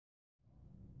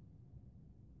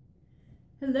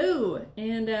Hello,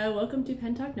 and welcome to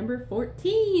Pen Talk number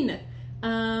 14.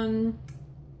 I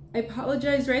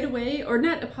apologize right away, or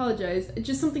not apologize,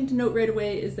 just something to note right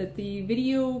away is that the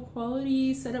video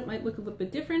quality setup might look a little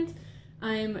bit different.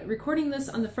 I'm recording this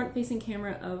on the front-facing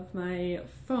camera of my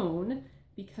phone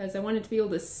because I wanted to be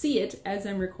able to see it as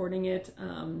I'm recording it,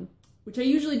 which I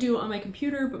usually do on my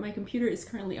computer, but my computer is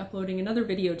currently uploading another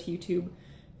video to YouTube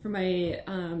for my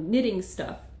knitting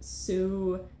stuff,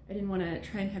 so I didn't want to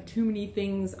try and have too many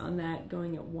things on that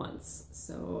going at once,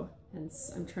 so hence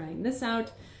I'm trying this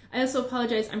out. I also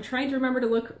apologize, I'm trying to remember to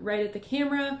look right at the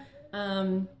camera,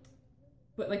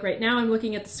 but like right now I'm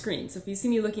looking at the screen, so if you see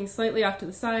me looking slightly off to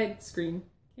the side, screen,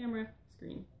 camera,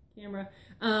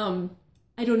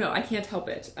 I don't know, I can't help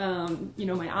it. You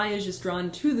know, my eye is just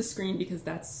drawn to the screen because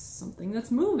that's something that's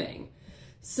moving.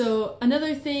 So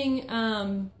another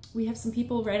thing, we have some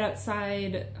people right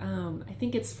outside, I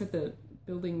think it's for the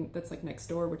building that's like next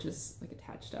door, which is like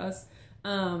attached to us.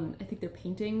 I think they're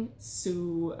painting,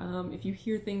 so if you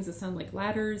hear things that sound like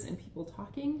ladders and people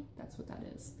talking, that's what that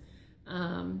is.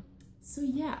 So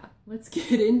yeah, let's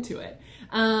get into it.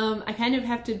 I kind of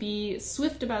have to be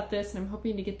swift about this, and I'm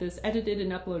hoping to get this edited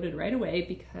and uploaded right away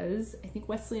because I think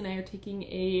Wesley and I are taking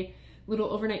a little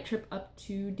overnight trip up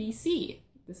to DC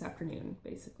this afternoon,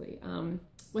 basically.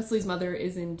 Wesley's mother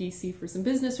is in DC for some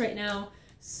business right now,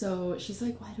 so she's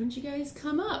like, why don't you guys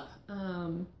come up?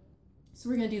 So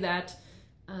we're gonna do that.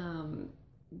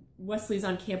 Wesley's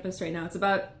on campus right now. It's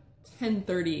about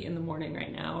 10:30 in the morning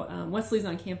right now. Wesley's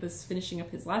on campus finishing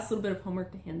up his last little bit of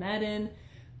homework to hand that in.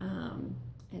 And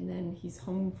then he's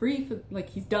home free, for, like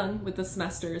he's done with the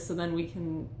semester, so then we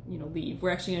can, you know, leave.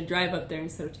 We're actually gonna drive up there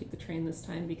instead of take the train this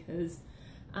time because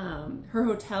her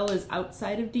hotel is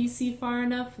outside of DC far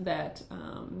enough that,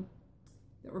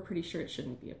 that we're pretty sure it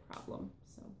shouldn't be a problem.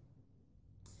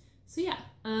 So yeah,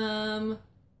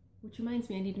 which reminds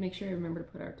me, I need to make sure I remember to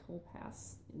put our toll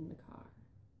pass in the car.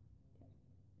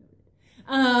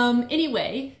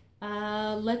 Anyway,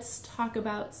 let's talk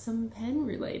about some pen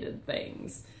related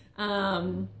things.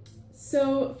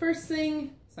 So first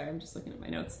thing, sorry, I'm just looking at my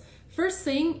notes. First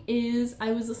thing is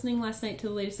I was listening last night to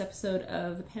the latest episode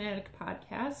of the Pen Addict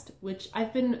podcast, which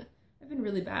I've been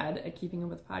really bad at keeping up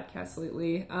with podcasts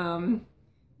lately.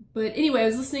 But anyway, I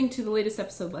was listening to the latest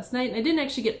episode last night, and I didn't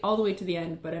actually get all the way to the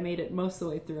end, but I made it most of the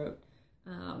way through it.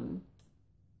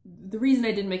 The reason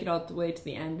I didn't make it all the way to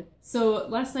the end, so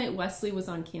last night Wesley was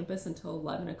on campus until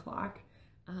 11 o'clock.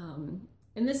 And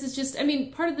this is just, I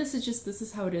mean, part of this is just, this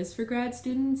is how it is for grad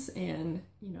students, and,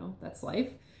 you know, that's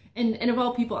life. And of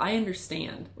all people, I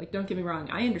understand. Like, don't get me wrong,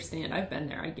 I understand. I've been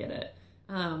there, I get it.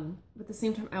 But at the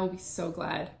same time, I will be so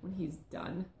glad when he's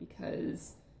done,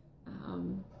 because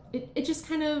it just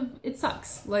kind of, it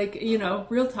sucks. Like, you know,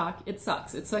 real talk, it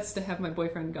sucks. It sucks to have my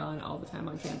boyfriend gone all the time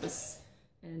on campus.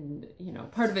 And, you know,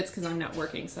 part of it's because I'm not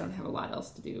working, so I don't have a lot else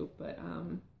to do. But,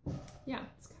 yeah,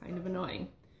 it's kind of annoying.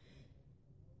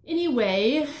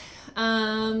 Anyway,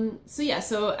 so yeah,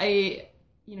 so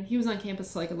you know, he was on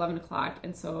campus till like 11 o'clock,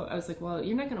 and so I was like, well,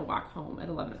 you're not going to walk home at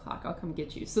 11 o'clock. I'll come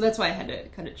get you. So that's why I had to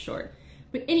cut it short.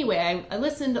 But anyway, I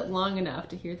listened long enough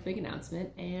to hear the big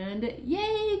announcement, and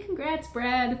yay, congrats,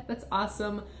 Brad. That's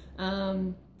awesome.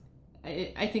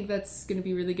 I think that's going to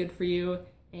be really good for you,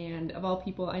 and of all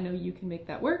people, I know you can make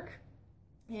that work.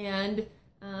 And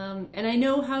I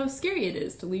know how scary it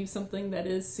is to leave something that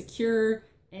is secure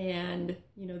and,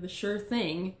 you know, the sure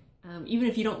thing. Even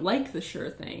if you don't like the sure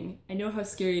thing, I know how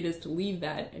scary it is to leave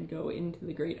that and go into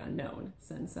the great unknown,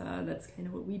 since that's kind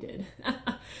of what we did.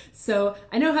 So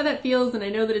I know how that feels, and I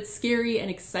know that it's scary and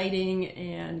exciting,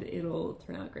 and it'll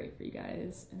turn out great for you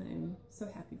guys, and I'm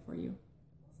so happy for you.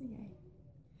 So yay.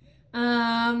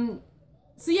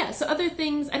 So yeah, so other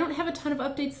things, I don't have a ton of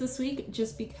updates this week,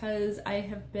 just because I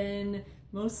have been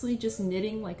mostly just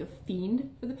knitting like a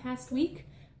fiend for the past week.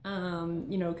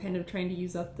 You know, kind of trying to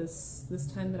use up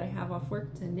this time that I have off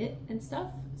work to knit and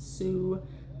stuff. So,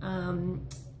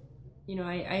 you know,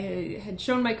 I had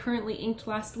shown my currently inked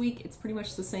last week. It's pretty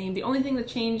much the same. The only thing that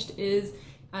changed is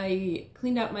I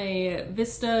cleaned out my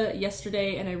Vista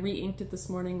yesterday and I re-inked it this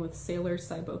morning with Sailor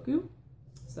Saiboku.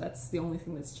 So that's the only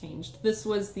thing that's changed. This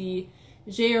was the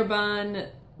Urban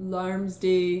Larmes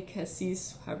de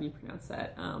Cassis, however you pronounce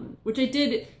that, which I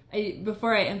did,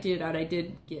 before I emptied it out, I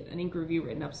did get an ink review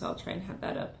written up, so I'll try and have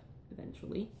that up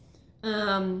eventually.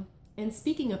 And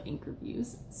speaking of ink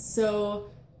reviews,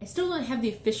 so I still don't have the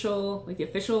official, like the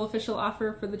official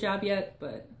offer for the job yet,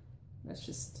 but that's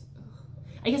just,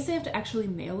 I guess they have to actually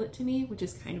mail it to me, which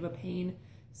is kind of a pain,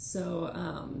 so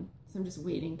I'm just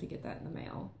waiting to get that in the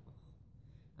mail.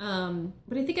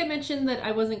 But I think I mentioned that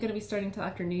I wasn't going to be starting till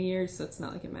after New Year's, so it's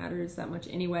not like it matters that much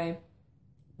anyway.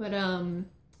 But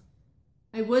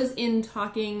I was in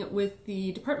talking with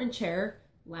the department chair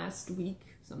last week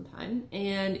sometime,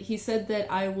 and he said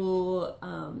that I will,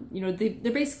 you know,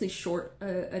 they're basically short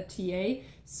a TA,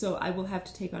 so I will have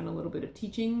to take on a little bit of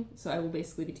teaching. So I will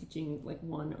basically be teaching like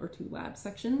 1 or 2 lab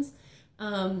sections,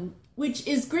 which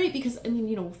is great because, I mean,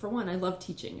 you know, for one, I love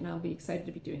teaching and I'll be excited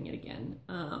to be doing it again.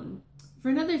 For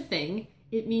another thing,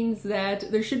 it means that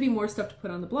there should be more stuff to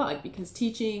put on the blog because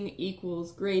teaching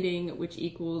equals grading, which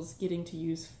equals getting to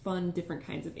use fun, different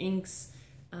kinds of inks,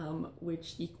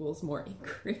 which equals more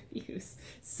ink reviews.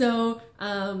 So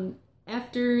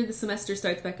after the semester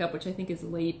starts back up, which I think is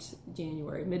late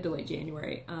January, mid to late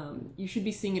January, you should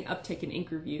be seeing an uptick in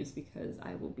ink reviews because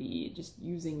I will be just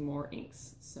using more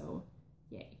inks. So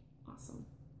yay, awesome.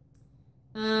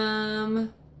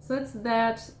 So that's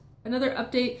that. Another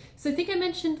update. So I think I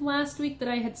mentioned last week that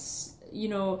I had, you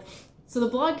know, so the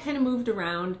blog kind of moved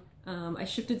around. I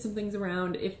shifted some things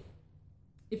around.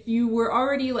 If you were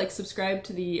already like subscribed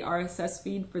to the RSS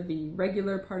feed for the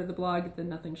regular part of the blog, then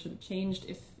nothing should have changed.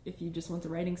 If you just want the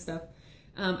writing stuff,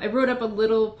 I wrote up a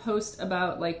little post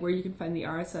about like where you can find the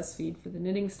RSS feed for the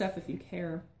knitting stuff if you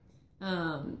care.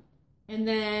 And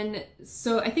then,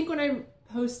 so I think when I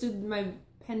posted my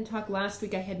Pen Talk last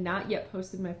week, I had not yet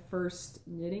posted my first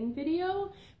knitting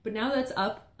video, but now that's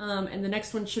up, and the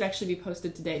next one should actually be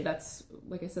posted today. That's,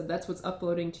 like I said, that's what's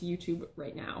uploading to YouTube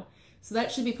right now. So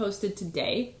that should be posted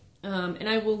today, and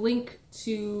I will link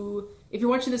to, if you're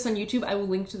watching this on YouTube, I will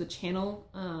link to the channel,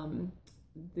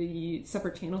 the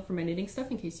separate channel for my knitting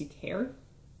stuff in case you care.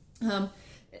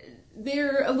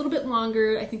 They're a little bit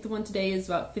longer. I think the one today is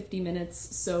about 50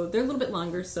 minutes, so they're a little bit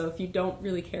longer, so if you don't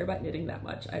really care about knitting that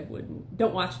much,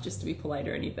 don't watch it just to be polite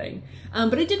or anything.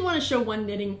 But I did want to show one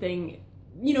knitting thing,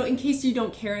 you know, in case you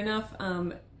don't care enough.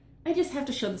 I just have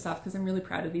to show this off because I'm really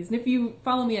proud of these, and if you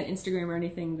follow me on Instagram or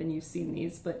anything, then you've seen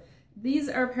these, but these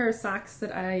are a pair of socks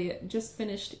that I just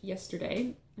finished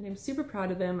yesterday, and I'm super proud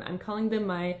of them. I'm calling them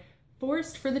my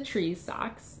Forest for the Trees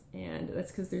socks, and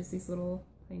that's because there's these little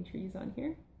pine trees on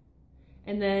here.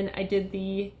 And then I did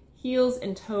the heels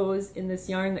and toes in this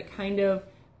yarn that kind of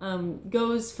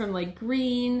goes from like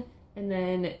green, and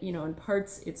then, you know, in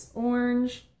parts it's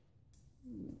orange,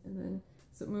 and then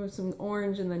so it moves from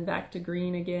orange and then back to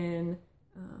green again.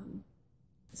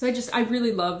 So I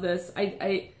really love this.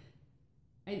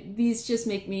 These just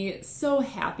make me so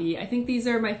happy. I think these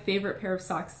are my favorite pair of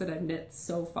socks that I've knit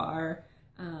so far.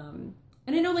 And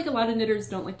I know like a lot of knitters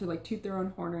don't like to like toot their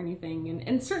own horn or anything,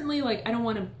 and certainly like I don't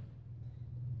want to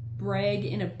brag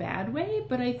in a bad way,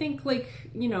 but I think like,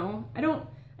 you know,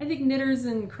 I think knitters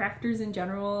and crafters in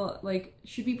general like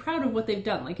should be proud of what they've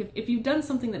done. Like if you've done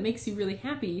something that makes you really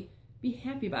happy, be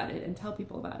happy about it and tell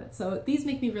people about it. So these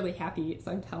make me really happy,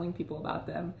 so I'm telling people about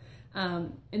them.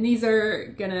 And these are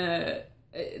gonna,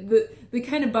 the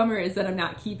kind of bummer is that I'm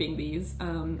not keeping these.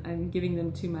 I'm giving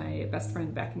them to my best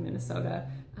friend back in Minnesota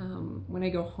when I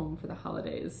go home for the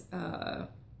holidays.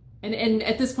 And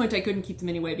at this point I couldn't keep them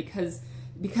anyway because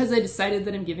I decided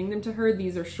that I'm giving them to her.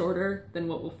 These are shorter than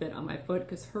what will fit on my foot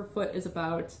because her foot is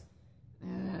about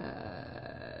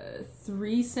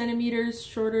 3 centimeters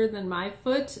shorter than my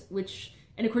foot,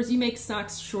 and of course you make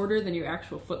socks shorter than your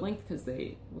actual foot length because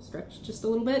they will stretch just a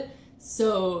little bit.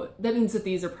 So that means that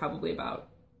these are probably about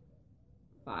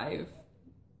 5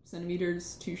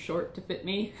 centimeters too short to fit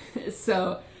me.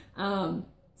 So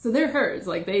they're hers,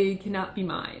 like they cannot be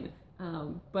mine.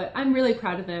 But I'm really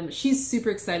proud of them. She's super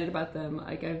excited about them.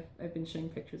 Like I've been showing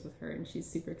pictures with her and she's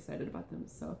super excited about them.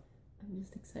 So I'm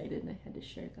just excited and I had to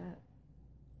share that.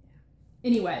 Yeah.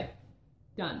 Anyway,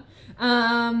 done.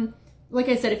 Like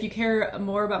I said, if you care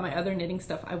more about my other knitting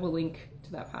stuff, I will link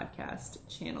to that podcast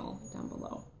channel down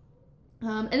below.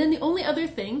 And then the only other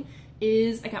thing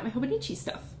is I got my Hobonichi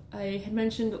stuff. I had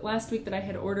mentioned last week that I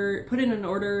had put in an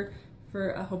order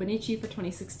for a Hobonichi for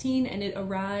 2016 and it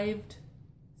arrived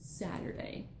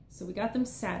Saturday. So we got them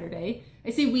Saturday.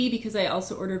 I say we because I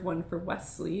also ordered one for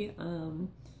Wesley.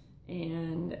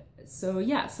 And so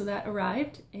yeah, so that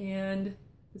arrived and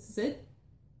this is it.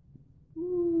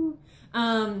 Ooh.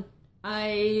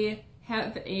 I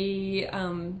have a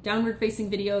downward facing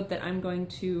video that I'm going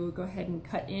to go ahead and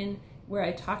cut in where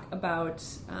I talk about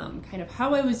kind of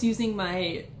how I was using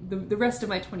the rest of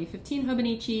my 2015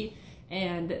 Hobonichi,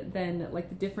 and then like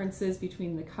the differences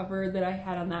between the cover that I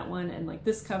had on that one and like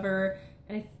this cover.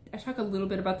 And I talk a little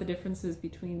bit about the differences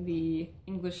between the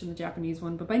English and the Japanese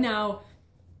one, but by now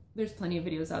there's plenty of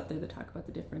videos out there that talk about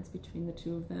the difference between the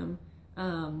two of them.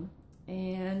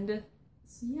 And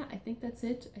so yeah, I think that's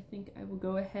it. I think I will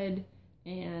go ahead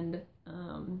and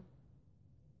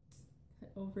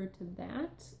cut over to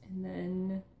that, and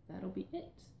then that'll be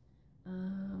it.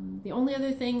 The only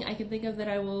other thing I can think of that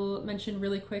I will mention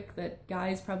really quick that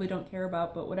guys probably don't care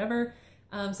about, but whatever.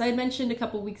 So I had mentioned a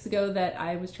couple weeks ago that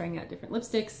I was trying out different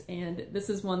lipsticks, and this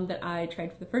is one that I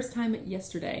tried for the first time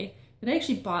yesterday that I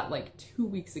actually bought like 2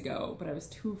 weeks ago, but I was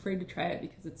too afraid to try it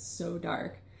because it's so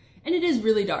dark. And it is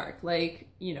really dark. Like,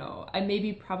 you know, I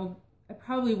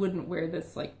probably wouldn't wear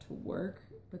this like to work,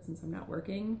 but since I'm not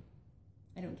working,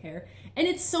 I don't care. And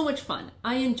it's so much fun.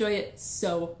 I enjoy it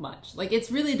so much. Like,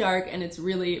 it's really dark and it's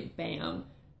really bam,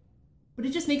 but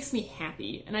it just makes me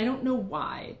happy. And I don't know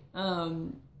why,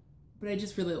 but I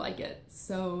just really like it.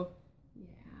 So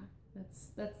yeah,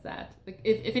 that's that. Like,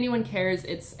 if anyone cares,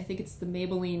 I think it's the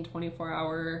Maybelline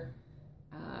 24-hour,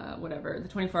 whatever, the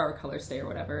 24-hour color stay or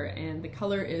whatever. And the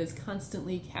color is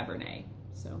Constantly Cabernet.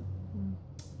 So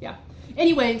yeah.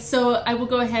 Anyway, so I will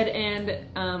go ahead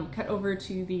and cut over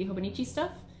to the Hobonichi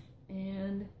stuff,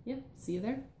 and yeah, see you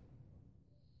there.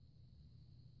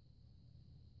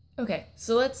 Okay,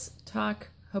 so let's talk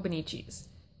Hobonichis.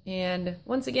 And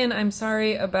once again, I'm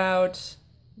sorry about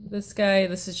this guy.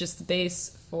 This is just the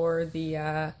base for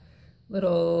the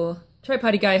little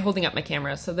tripod guy holding up my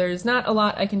camera. So there's not a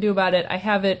lot I can do about it. I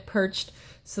have it perched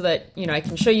so that, you know, I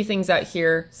can show you things out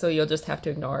here, so you'll just have to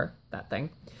ignore that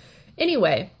thing.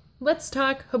 Anyway, let's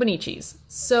talk Hobonichis.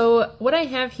 So what I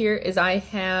have here is I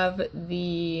have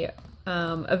the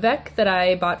Avec that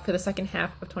I bought for the second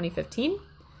half of 2015.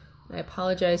 I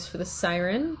apologize for the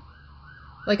siren.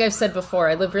 Like I've said before,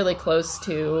 I live really close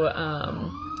to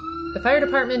the fire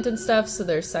department and stuff, so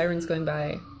there's sirens going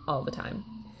by all the time.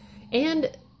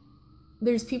 And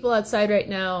there's people outside right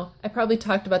now. I probably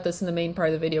talked about this in the main part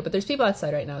of the video, but there's people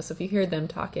outside right now, so if you hear them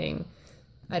talking,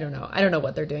 I don't know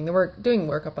what they're doing. They're doing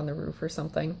work up on the roof or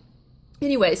something.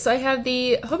 Anyway, so I have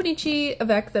the Hobonichi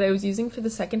Avec that I was using for the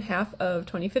second half of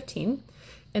 2015.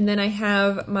 And then I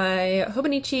have my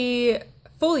Hobonichi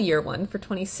full year one for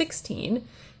 2016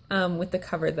 with the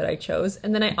cover that I chose.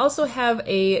 And then I also have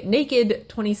a naked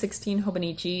 2016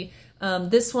 Hobonichi.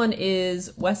 This one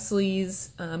is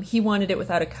Wesley's. He wanted it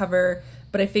without a cover,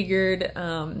 but I figured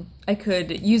I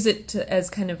could use it as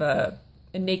kind of a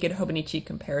naked Hobonichi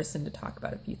comparison to talk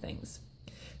about a few things.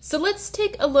 So let's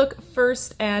take a look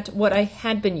first at what I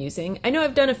had been using. I know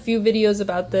I've done a few videos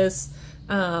about this,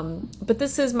 but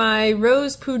this is my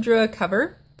Rose Poudre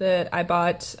cover that I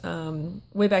bought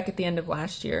way back at the end of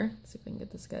last year. Let's see if I can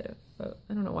get this guy to focus.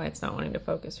 I don't know why it's not wanting to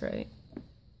focus right.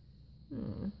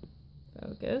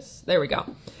 Focus. There we go.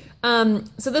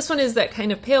 So this one is that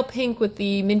kind of pale pink with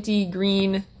the minty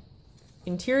green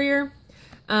interior.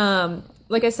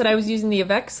 Like I said, I was using the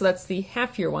Avec, so that's the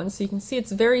half-year one, so you can see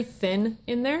it's very thin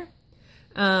in there.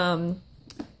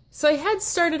 So I had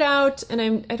started out,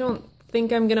 and I don't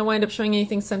think I'm going to wind up showing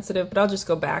anything sensitive, but I'll just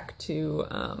go back to,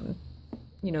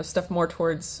 you know, stuff more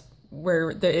towards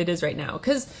where it is right now.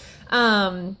 Because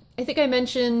I think I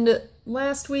mentioned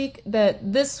last week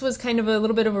that this was kind of a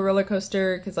little bit of a roller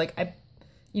coaster, because like I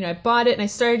bought it and I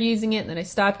started using it, and then I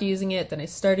stopped using it, then I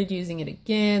started using it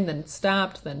again, then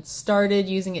stopped, then started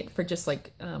using it for just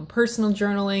like personal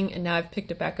journaling, and now I've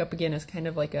picked it back up again as kind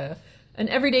of like an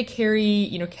everyday carry,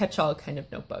 you know, catch-all kind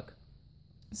of notebook.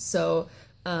 So,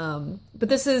 but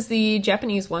this is the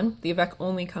Japanese one. The Avec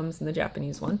only comes in the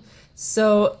Japanese one.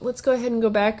 So let's go ahead and go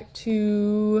back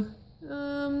to,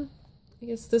 I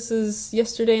guess this is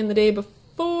yesterday and the day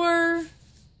before.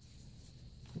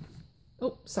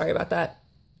 Oh, sorry about that.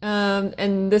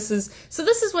 And this is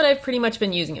what I've pretty much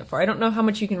been using it for. I don't know how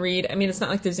much you can read. I mean, it's not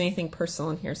like there's anything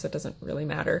personal in here, so it doesn't really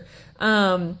matter.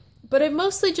 But I've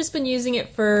mostly just been using it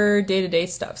for day-to-day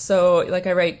stuff. So like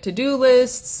I write to-do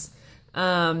lists.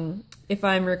 If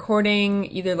I'm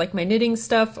recording either like my knitting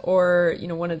stuff or, you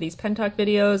know, one of these pen talk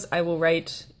videos, I will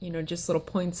write, you know, just little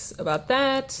points about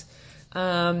that.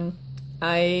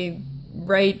 I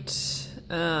write,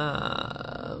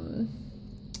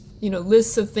 you know,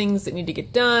 lists of things that need to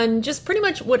get done, just pretty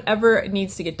much whatever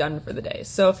needs to get done for the day.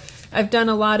 So I've done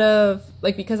a lot of,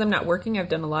 like, because I'm not working, I've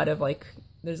done a lot of, like,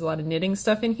 there's a lot of knitting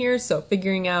stuff in here. So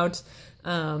figuring out,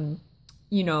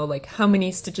 you know, like how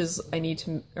many stitches I need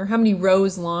to, or how many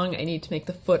rows long I need to make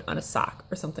the foot on a sock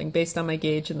or something based on my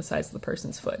gauge and the size of the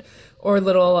person's foot, or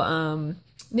little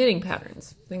knitting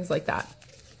patterns, things like that.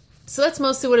 So that's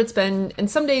mostly what it's been. And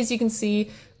some days you can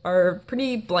see are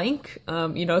pretty blank.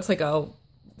 You know, it's like I'll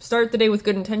start the day with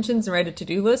good intentions and write a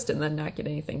to-do list and then not get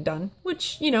anything done,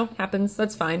 which, you know, happens.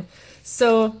 That's fine.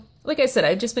 So like I said,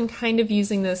 I've just been kind of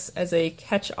using this as a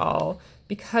catch-all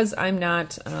because I'm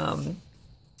not,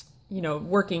 you know,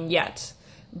 working yet.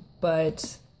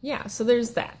 But yeah, so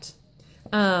there's that.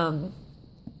 And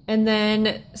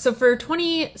then, so for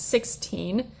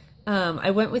 2016,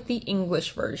 I went with the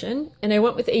English version, and I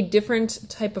went with a different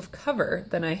type of cover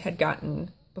than I had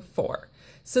gotten before.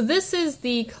 So this is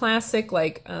the classic,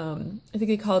 like, I think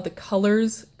they call it the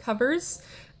colors covers,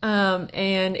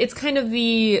 and it's kind of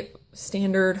the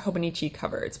standard Hobonichi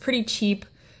cover. It's pretty cheap.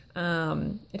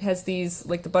 It has these,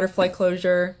 like the butterfly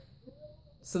closure,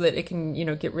 so that it can, you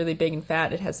know, get really big and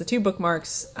fat. It has the 2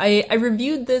 bookmarks. I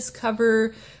reviewed this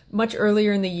cover much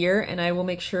earlier in the year, and I will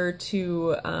make sure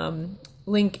to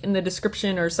link in the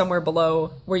description or somewhere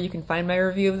below where you can find my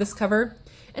review of this cover.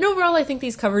 And overall, I think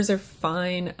these covers are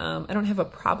fine. I don't have a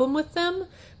problem with them.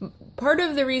 Part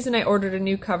of the reason I ordered a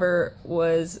new cover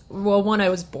was, well, 1, I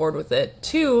was bored with it.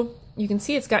 2, you can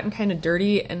see it's gotten kind of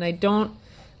dirty, and I don't,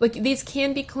 like, these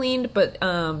can be cleaned, but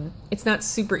it's not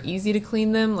super easy to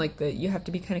clean them. Like, you have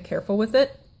to be kind of careful with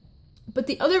it. But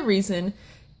the other reason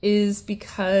is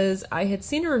because I had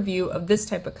seen a review of this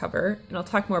type of cover, and I'll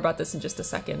talk more about this in just a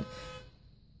second.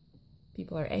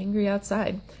 People are angry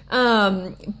outside.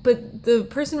 But the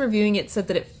person reviewing it said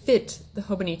that it fit the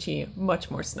Hobonichi much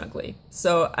more snugly.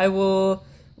 So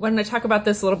why don't I talk about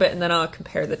this a little bit, and then I'll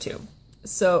compare the two.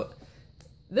 So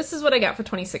this is what I got for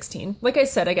 2016. Like I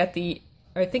said, I got the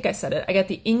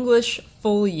English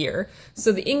full year.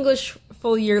 So the English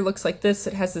full year looks like this.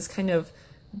 It has this kind of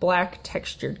black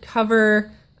textured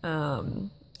cover.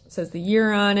 It says the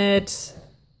year on it,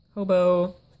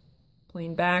 Hobo,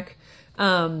 plain back.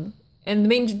 And the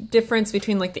main difference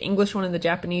between like the English one and the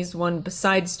Japanese one,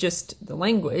 besides just the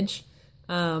language,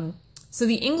 so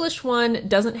the English one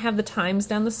doesn't have the times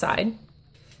down the side.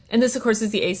 And this, of course,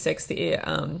 is the A6.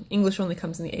 The English only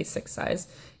comes in the A6 size.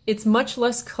 It's much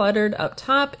less cluttered up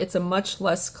top. It's a much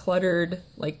less cluttered,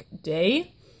 like,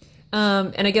 day.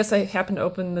 And I guess I happened to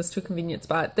open this to a convenient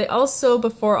spot. They also,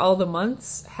 before all the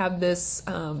months, have this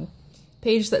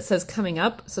page that says coming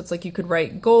up. So it's like you could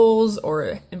write goals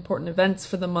or important events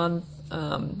for the month,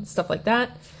 stuff like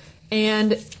that.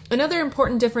 And another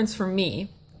important difference for me,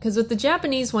 because with the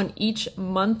Japanese one, each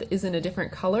month is in a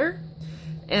different color.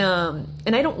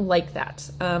 And I don't like that.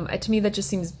 To me, that just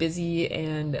seems busy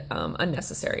and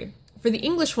unnecessary. For the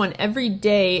English one, every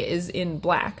day is in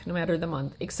black, no matter the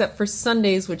month, except for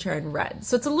Sundays, which are in red.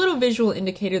 So it's a little visual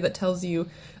indicator that tells you,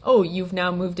 oh, you've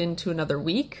now moved into another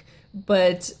week.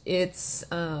 But it's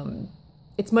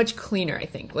much cleaner, I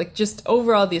think. Like, just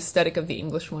overall, the aesthetic of the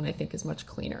English one, I think, is much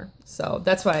cleaner. So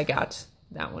that's why I got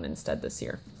that one instead this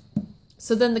year.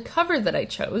 So then the cover that I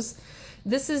chose,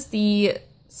 this is the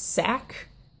SACK,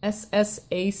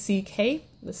 S-S-A-C-K,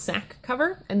 the SACK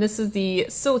cover, and this is the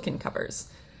silicone covers.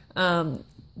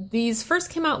 These first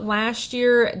came out last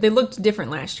year. They looked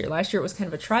different last year. Last year it was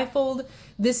kind of a trifold.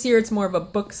 This year it's more of a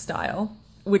book style,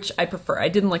 which I prefer. I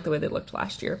didn't like the way they looked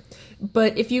last year.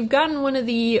 But if you've gotten one of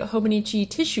the Hobonichi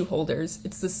tissue holders,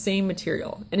 it's the same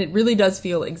material, and it really does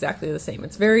feel exactly the same.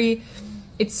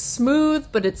 It's smooth,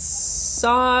 but it's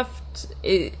soft.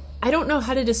 I don't know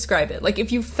how to describe it. Like,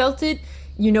 if you felt it,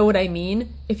 you know what I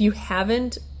mean. If you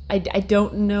haven't, I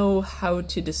don't know how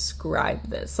to describe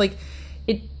this. Like,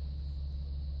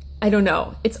 I don't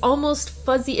know. It's almost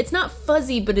fuzzy. It's not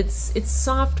fuzzy, but it's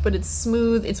soft, but it's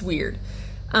smooth. It's weird.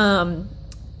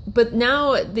 But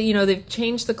now, they've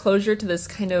changed the closure to this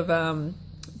kind of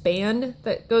band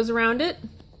that goes around it,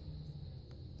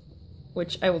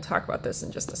 which I will talk about this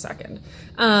in just a second.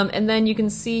 And then you can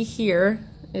see here,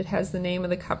 it has the name of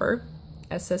the cover,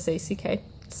 S-S-A-C-K,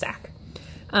 SACK.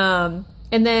 And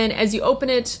then as you open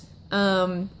it,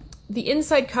 the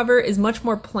inside cover is much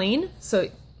more plain. So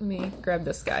let me grab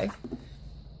this guy.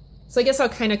 So I guess I'll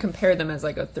kind of compare them as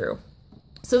I go through.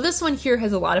 So this one here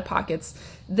has a lot of pockets.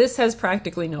 This has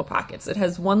practically no pockets. It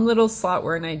has one little slot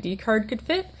where an ID card could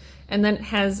fit, and then it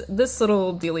has this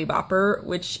little dealy bopper,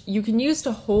 which you can use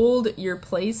to hold your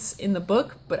place in the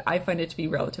book, but I find it to be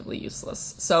relatively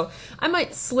useless. So I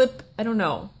might slip, I don't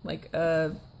know, like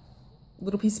a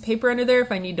little piece of paper under there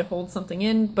if I need to hold something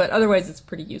in, but otherwise it's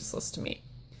pretty useless to me.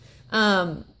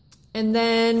 And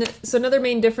then, so another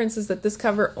main difference is that this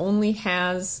cover only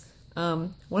has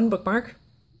one bookmark.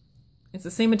 It's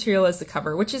the same material as the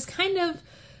cover, which is kind of,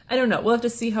 I don't know, we'll have to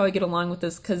see how I get along with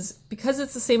this, because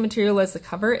it's the same material as the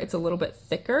cover, it's a little bit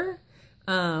thicker,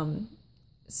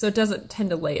 so it doesn't tend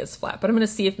to lay as flat. But I'm going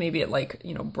to see if maybe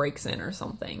it breaks in or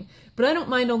something. But I don't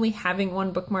mind only having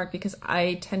one bookmark because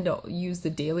I tend to use the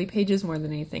daily pages more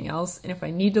than anything else. And if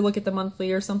I need to look at the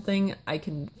monthly or something, I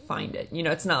can find it.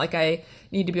 It's not like I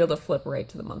need to be able to flip right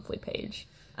to the monthly page.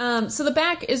 So the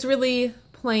back is really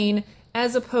plain,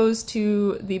 as opposed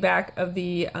to the back of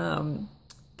the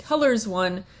colors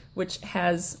one, which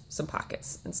has some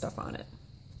pockets and stuff on it.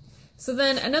 So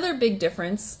then another big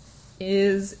difference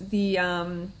is the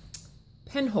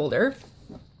pen holder.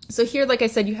 So here, like I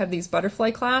said, you have these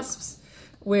butterfly clasps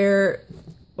where,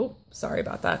 oh, sorry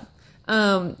about that.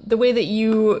 The way that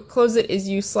you close it is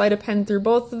you slide a pen through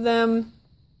both of them,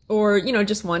 or, you know,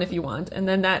 just one if you want, and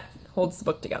then that holds the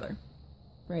book together,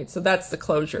 right? So that's the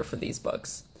closure for these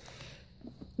books.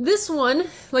 This one,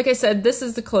 like I said, this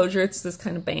is the closure. It's this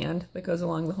kind of band that goes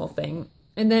along the whole thing.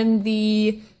 And then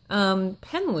the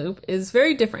pen loop is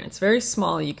very different. It's very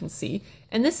small, you can see.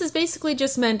 And this is basically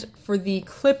just meant for the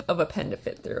clip of a pen to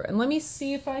fit through. And let me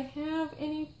see if I have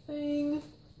anything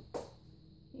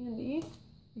handy.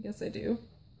 I guess I do.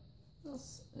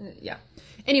 Yeah.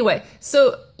 Anyway,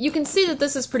 so you can see that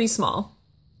this is pretty small.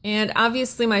 And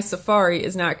obviously my Safari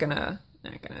is not gonna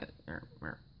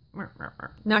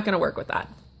work with that.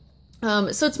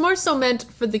 So it's more so meant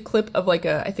for the clip of like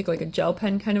I think like a gel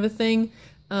pen kind of a thing.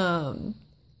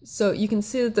 So you can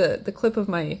see that the clip of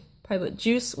my Pilot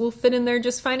Juice will fit in there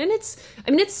just fine. And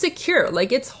it's secure,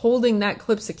 like it's holding that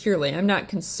clip securely. I'm not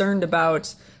concerned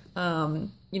about,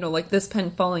 you know, like this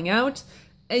pen falling out.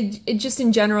 It just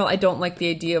in general, I don't like the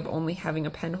idea of only having a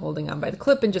pen holding on by the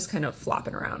clip and just kind of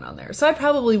flopping around on there. So I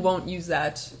probably won't use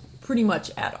that pretty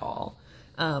much at all,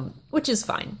 which is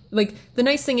fine. Like the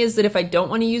nice thing is that if I don't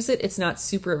want to use it, it's not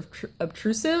super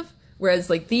obtrusive. Whereas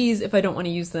like these, if I don't want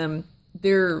to use them,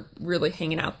 they're really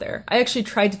hanging out there. I actually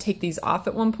tried to take these off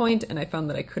at one point and I found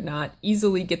that I could not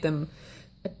easily get them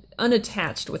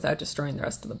unattached without destroying the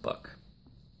rest of the book.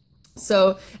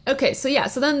 So, okay, so yeah,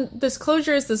 so then this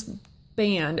closure is this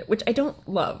band, which I don't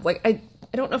love. Like, I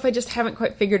don't know if I just haven't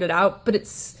quite figured it out, but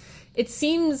it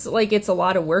seems like it's a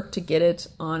lot of work to get it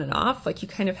on and off. Like, you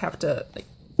kind of have to,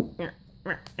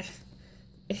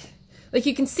 like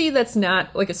you can see that's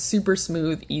not like a super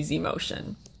smooth, easy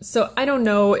motion. So I don't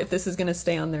know if this is going to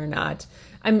stay on there or not.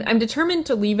 I'm determined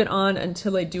to leave it on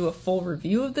until I do a full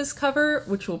review of this cover,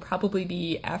 which will probably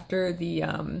be after the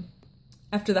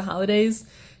holidays,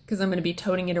 because I'm going to be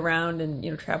toting it around and,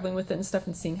 you know, traveling with it and stuff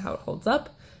and seeing how it holds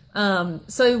up.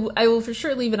 So I will for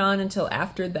sure leave it on until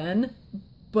after then.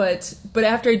 But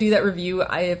after I do that review,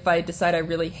 if I decide I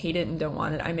really hate it and don't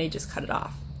want it, I may just cut it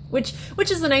off. Which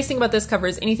is the nice thing about this cover,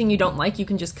 is anything you don't like, you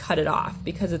can just cut it off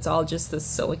because it's all just this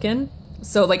silicone.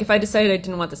 So like if I decided I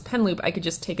didn't want this pen loop, I could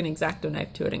just take an X-Acto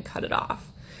knife to it and cut it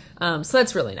off. So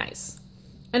that's really nice.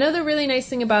 Another really nice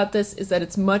thing about this is that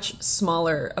it's much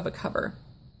smaller of a cover.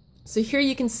 So here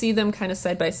you can see them kind of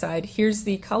side by side. Here's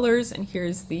the colors and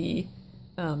here's the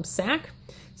sack.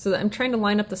 So that I'm trying to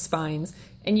line up the spines,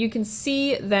 and you can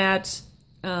see that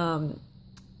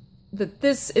that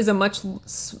this is a much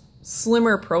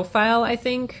slimmer profile, I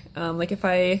think. Like if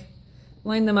I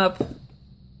line them up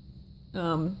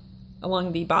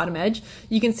along the bottom edge,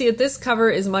 you can see that this cover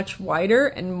is much wider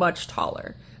and much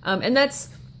taller. And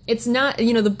it's not,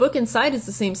 you know, the book inside is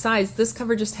the same size. This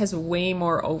cover just has way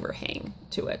more overhang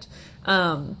to it,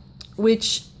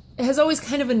 which has always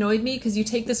kind of annoyed me, because you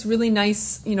take this really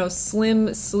nice, you know,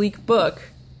 slim, sleek book,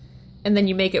 and then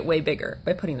you make it way bigger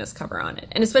by putting this cover on it.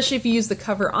 And especially if you use the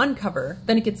cover on cover,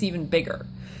 then it gets even bigger.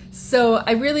 So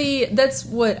that's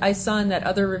what I saw in that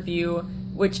other review,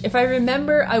 which if I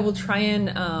remember, I will try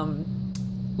and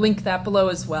link that below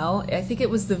as well. I think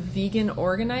it was the Vegan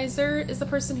Organizer is the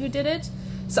person who did it.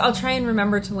 So I'll try and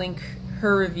remember to link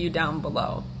her review down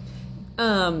below.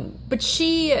 But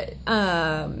she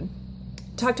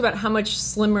talked about how much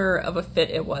slimmer of a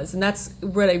fit it was, and that's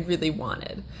what I really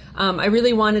wanted. I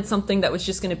really wanted something that was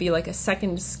just going to be like a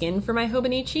second skin for my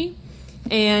Hobonichi.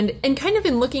 And kind of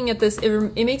in looking at this,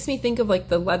 it makes me think of like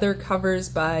the leather covers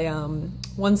by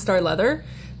One Star Leather,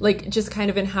 like just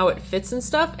kind of in how it fits and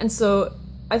stuff. And so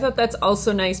I thought that's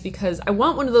also nice, because I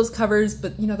want one of those covers,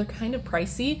 but you know, they're kind of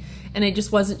pricey, and I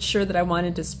just wasn't sure that I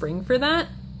wanted to spring for that.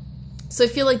 So I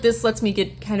feel like this lets me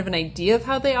get kind of an idea of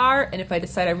how they are, and if I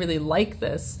decide I really like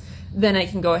this, then I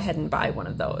can go ahead and buy one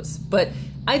of those. But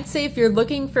I'd say if you're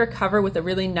looking for a cover with a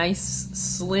really nice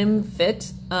slim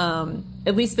fit,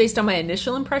 at least based on my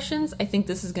initial impressions, I think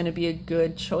this is going to be a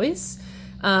good choice.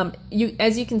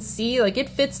 As you can see, like it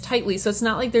fits tightly, so it's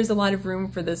not like there's a lot of room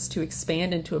for this to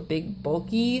expand into a big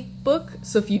bulky book.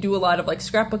 So if you do a lot of like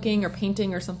scrapbooking or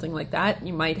painting or something like that,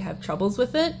 you might have troubles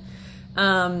with it.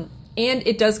 And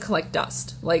it does collect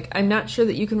dust. Like, I'm not sure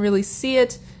that you can really see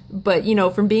it, but you know,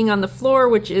 from being on the floor,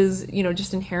 which is, you know,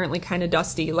 just inherently kind of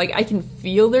dusty, like I can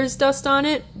feel there's dust on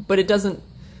it, but it doesn't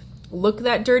look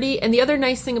that dirty. And the other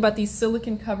nice thing about these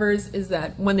silicone covers is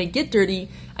that when they get dirty,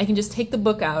 I can just take the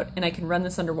book out and I can run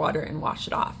this underwater and wash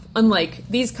it off. Unlike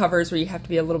these covers where you have to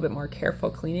be a little bit more careful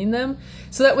cleaning them.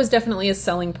 So that was definitely a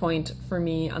selling point for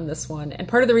me on this one. And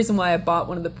part of the reason why I bought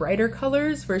one of the brighter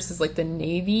colors versus like the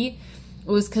navy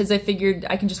was because I figured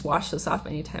I can just wash this off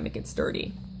anytime it gets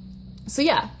dirty. So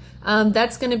yeah,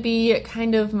 that's going to be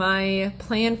kind of my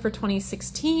plan for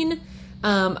 2016.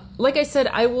 Like I said,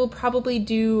 I will probably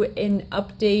do an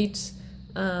update.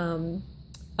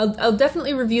 I'll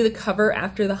definitely review the cover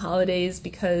after the holidays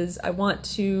because I want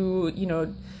to, you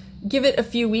know, give it a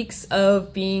few weeks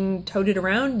of being toted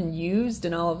around and used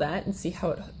and all of that and see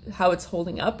how it's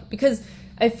holding up, because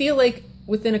I feel like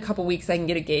within a couple weeks I can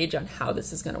get a gauge on how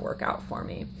this is going to work out for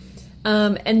me.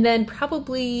 And then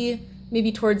probably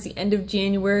maybe towards the end of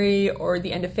January or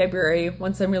the end of February,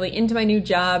 once I'm really into my new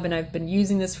job and I've been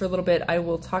using this for a little bit, I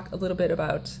will talk a little bit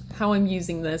about how I'm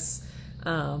using this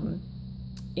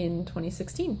in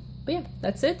 2016. But yeah,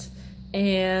 that's it.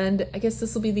 And I guess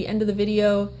this will be the end of the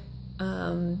video.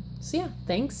 So yeah,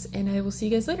 thanks, and I will see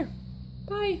you guys later.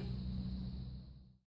 Bye.